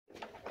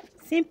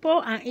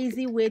Simple and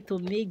easy way to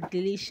make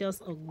delicious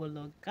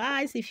ogbono.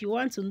 Guys, if you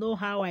want to know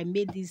how I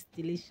made this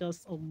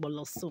delicious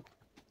ogbono soup,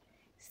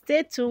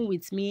 stay tuned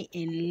with me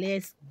and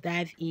let's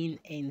dive in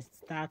and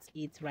start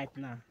it right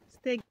now.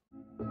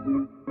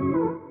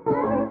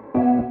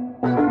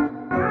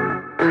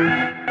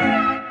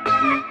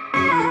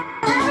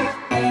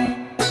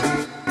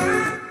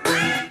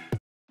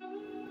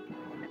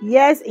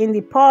 Yes, in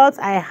the pot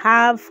I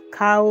have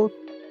cow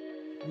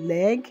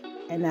leg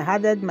and I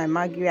added my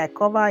Maggie. I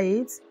cover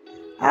it.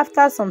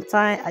 After some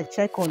time I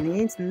check on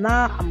it.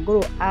 Now I'm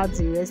going to add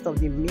the rest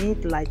of the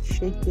meat like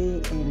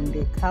chicken and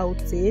the cow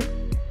tail.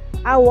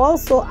 I will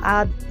also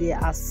add the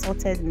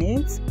assorted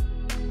meat,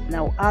 and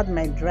I will add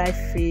my dry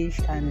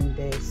fish and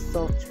the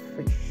soft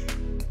fish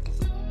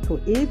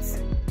to it.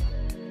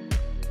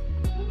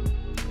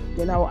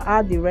 Then I will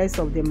add the rest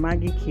of the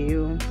Maggie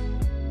cube.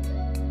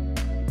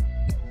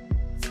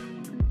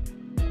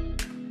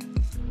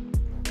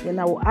 Then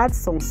I will add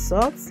some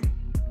salt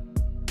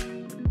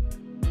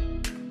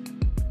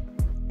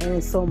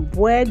and some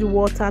boiled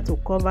water to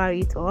cover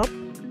it up.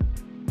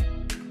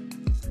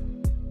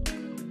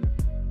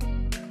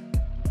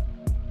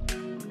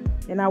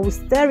 Then I will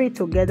stir it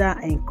together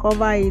and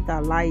cover it,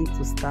 allow it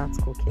to start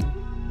cooking.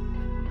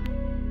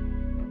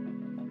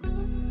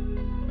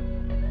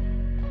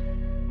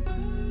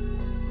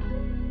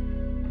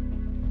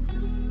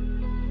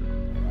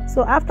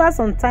 So after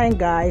some time,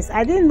 guys,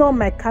 I didn't know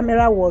my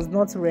camera was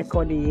not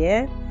recording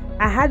here.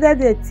 I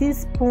added a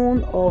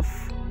teaspoon of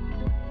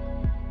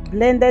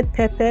blended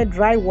pepper,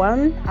 dry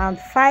one, and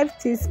 5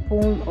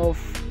 teaspoons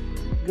of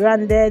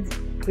grounded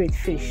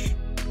crayfish.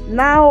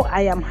 Now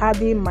I am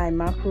adding my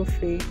mackerel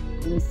fish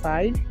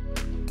inside.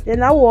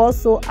 Then I will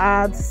also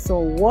add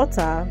some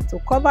water to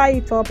cover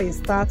it up and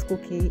start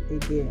cooking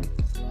again.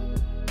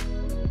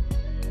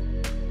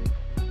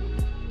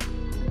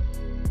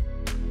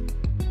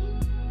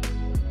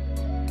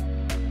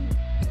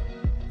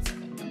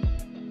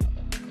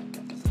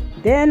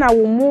 Then I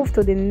will move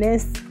to the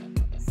next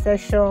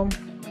section,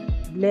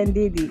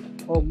 blending the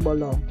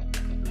ogbono.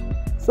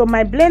 So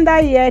my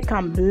blender here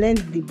can blend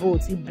the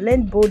both. It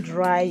blends both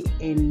dry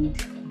and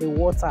the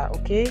water,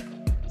 okay?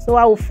 So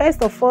I will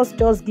first of all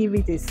just give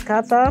it a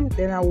scatter,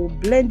 then I will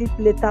blend it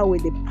later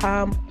with the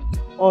palm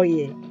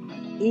oil.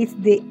 It's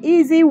the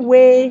easy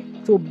way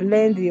to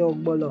blend the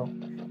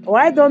ogbono. Or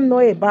I don't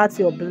know about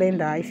your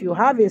blender. If you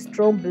have a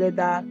strong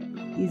blender,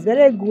 it's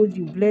very good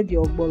you blend the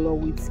ogbono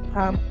with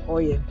palm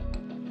oil.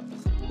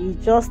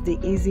 It's just the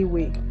easy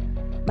way.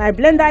 My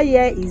blender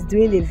here is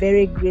doing a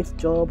very great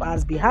job.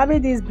 I've been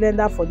having this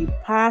blender for the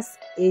past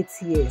 8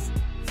 years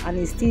and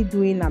it's still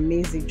doing an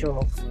amazing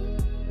job.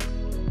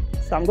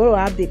 So I'm going to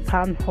add the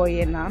palm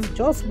oil now.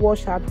 Just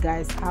watch out,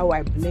 guys, how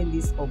I blend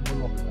this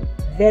ogbono.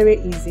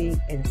 Very easy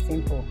and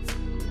simple.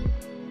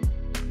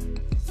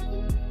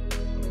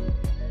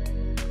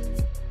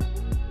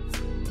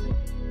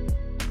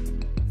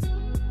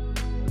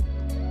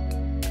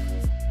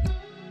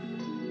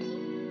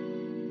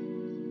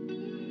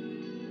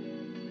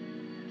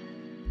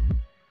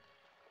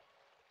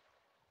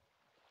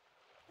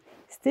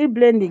 Still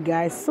blending,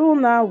 guys. So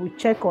now we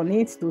check on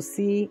it to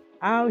see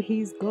how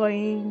he's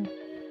going.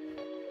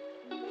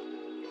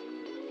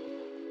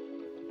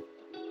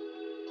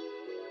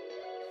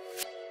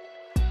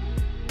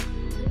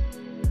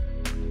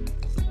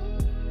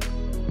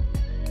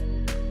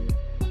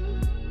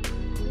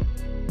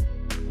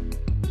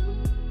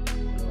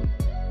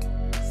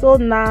 So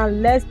now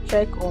let's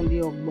check on the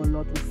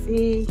ogbono to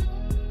see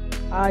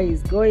how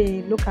it's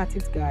going. Look at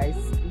it, guys.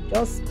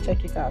 Just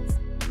check it out.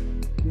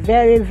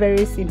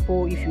 Very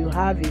simple if you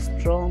have a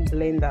strong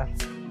blender.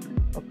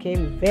 Okay,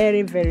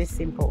 very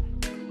simple.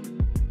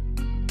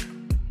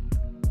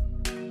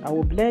 I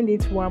will blend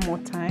it one more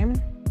time.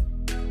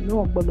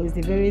 No, ogbono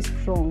is very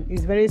strong.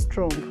 It's very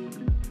strong.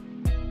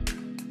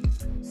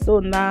 So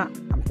now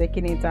I'm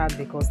taking it out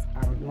because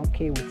I'm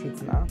okay with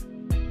it now.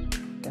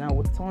 Then I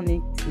will turn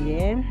it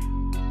here.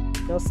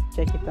 Just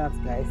check it out,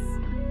 guys.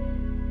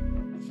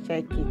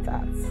 Check it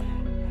out.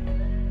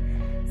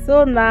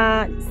 So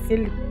now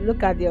still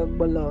look at the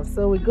ogbono.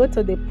 So we go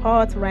to the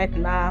pot right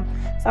now.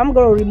 So I'm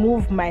going to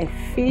remove my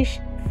fish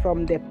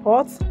from the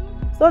pot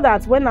so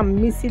that when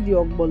I'm mixing the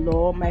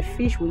ogbono, my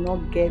fish will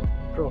not get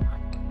broke.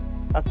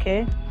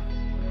 Okay,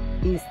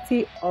 it's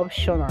still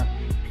optional.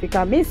 If you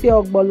can mix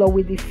your ogbono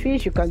with the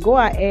fish, you can go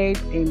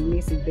ahead and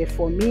mix it. But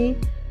for me,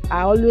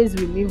 I always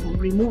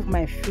remove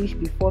my fish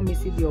before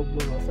mixing the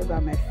ogbono so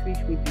that my fish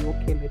will be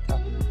okay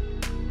later.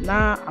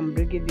 Now I'm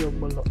bringing the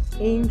ogbono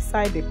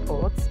inside the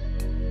pot.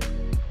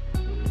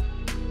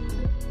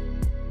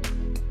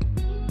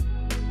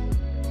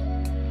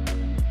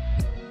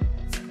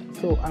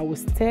 So I will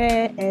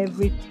stir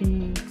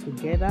everything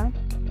together.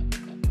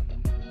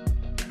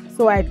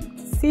 So I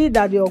see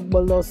that the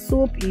ogbono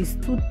soup is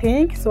too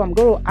thick, so I'm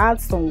going to add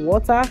some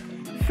water.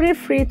 Feel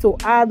free to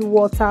add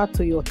water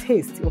to your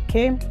taste,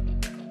 okay?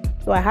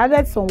 So I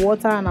added some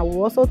water and I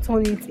will also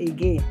turn it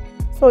again.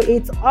 So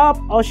it's up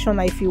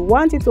optional. If you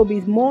want it to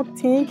be more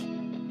thick,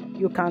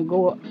 you can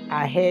go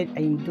ahead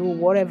and do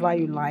whatever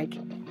you like.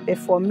 but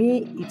for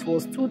me it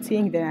was too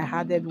thin. Then I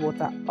added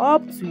water.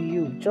 Up to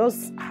you,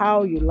 just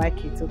how you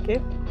like it.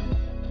 Okay,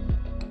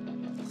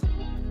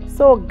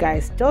 so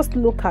guys, just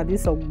look at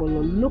this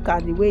ogbono. Look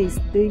at the way it's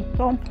doing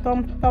thump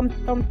thump thump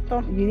thump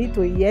thump. You need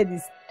to hear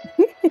this.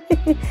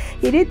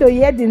 You need to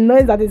hear the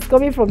noise that is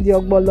coming from the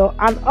ogbono,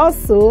 and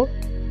also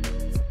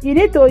you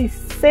need to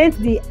sense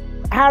the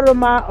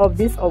aroma of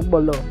this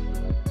ogbono.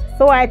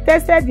 So I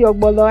tested the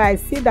ogbono. I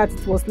see that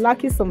it was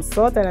lacking some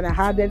salt, and I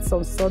added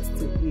some salt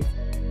to it.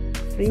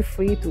 Feel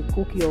free to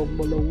cook your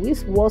ogbono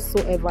with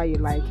whatsoever you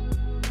like.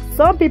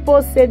 Some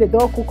people say they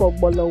don't cook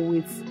ogbono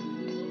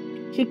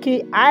with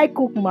chicken. I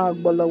cook my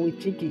ogbono with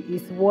chicken.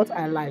 It's what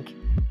I like.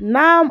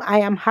 Now I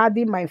am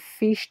adding my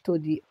fish to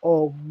the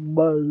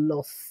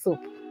ogbono soup.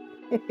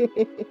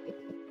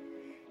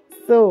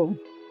 So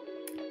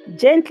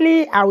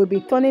gently, I will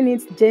be turning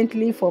it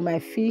gently for my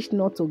fish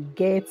not to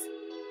get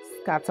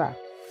scattered.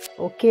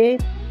 Okay,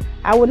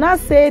 I will now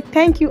say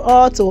thank you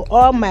all to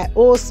all my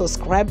old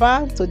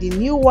subscribers. To the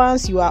new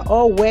ones, you are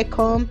all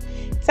welcome.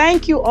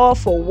 Thank you all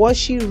for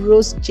watching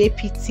Rose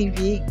JP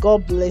TV.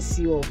 God bless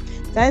you all.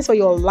 Thanks for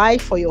your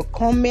like, for your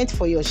comment,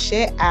 for your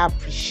share. I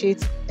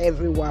appreciate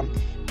everyone.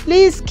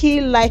 Please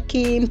keep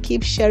liking,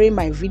 keep sharing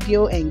my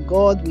video, and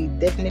God will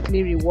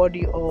definitely reward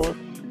you all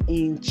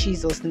in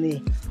Jesus'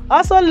 name.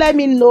 Also, let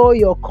me know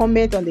your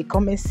comment on the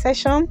comment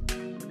section.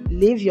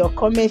 Leave your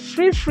comment.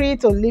 Feel free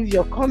to leave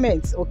your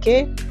comments.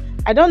 Okay,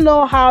 I don't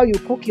know how you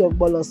cook your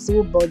ogbono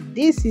soup, but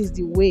this is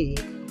the way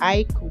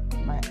I cook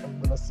my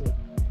ogbono soup,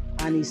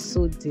 and it's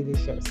so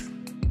delicious.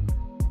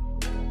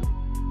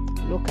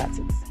 Look at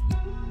it.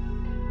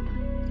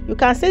 You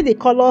can see the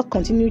color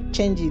continue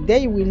changing.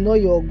 Then you will know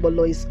your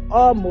ogbono is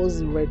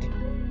almost ready.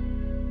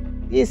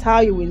 This is how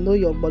you will know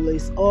your ogbono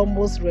is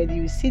almost ready.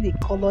 You see the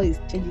color is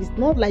changing. It's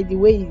not like the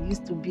way it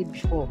used to be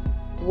before.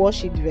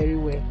 Wash it very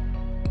well.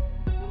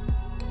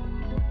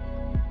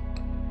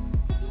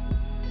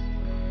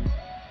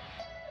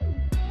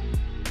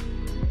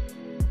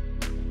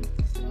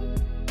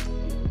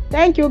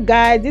 Thank you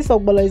guys. This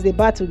ogbono is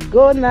about to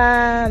go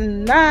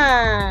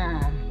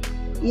now.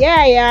 Here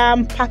I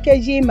am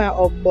packaging my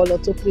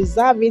ogbono to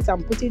preserve it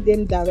and putting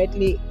them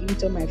directly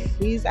into my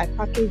freeze. I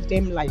package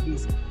them like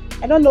this.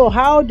 I don't know,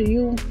 how do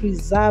you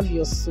preserve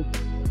your soup?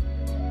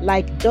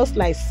 Like just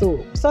like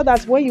so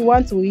that when you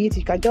want to eat,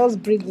 you can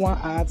just bring one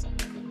out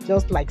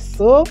just like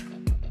so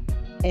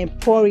and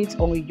pour it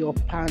on your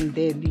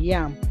pounded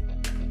yam.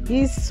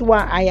 This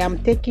one I am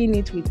taking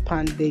it with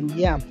pounded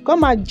yam.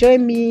 Come and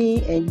join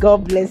me, and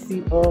God bless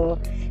you all.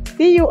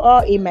 See you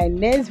all in my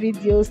next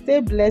video. Stay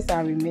blessed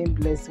and remain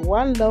blessed.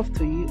 One love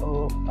to you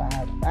all.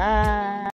 Bye bye.